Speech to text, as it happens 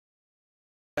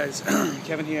Guys,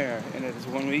 Kevin here, and it is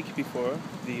 1 week before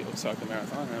the Osaka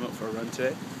Marathon. I'm out for a run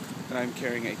today, and I'm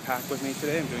carrying a pack with me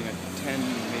today. I'm doing a 10,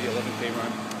 maybe 11K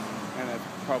run, and I've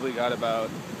probably got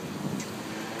about,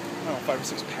 I don't know, 5 or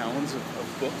 6 pounds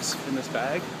of books in this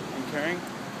bag I'm carrying.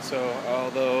 So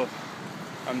although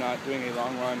I'm not doing a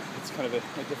long run, it's kind of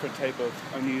a different type of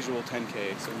unusual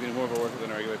 10K, so I'm doing more of a workout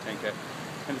than a regular 10K.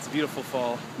 And it's a beautiful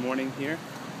fall morning here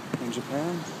in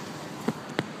Japan.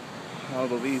 All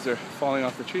the leaves are falling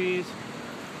off the trees,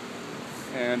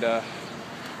 and the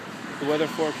weather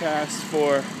forecast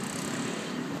for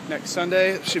next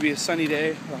Sunday should be a sunny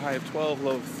day, a high of 12,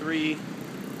 low of 3.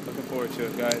 Looking forward to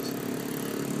it, guys.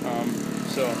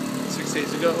 So 6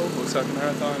 days ago, Osaka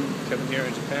Marathon, Kevin here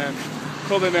in Japan.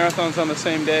 Kobe Marathon's on the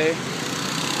same day,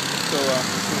 so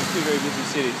two very busy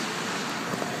cities.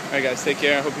 Alright guys, take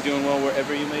care. I hope you're doing well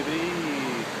wherever you may be.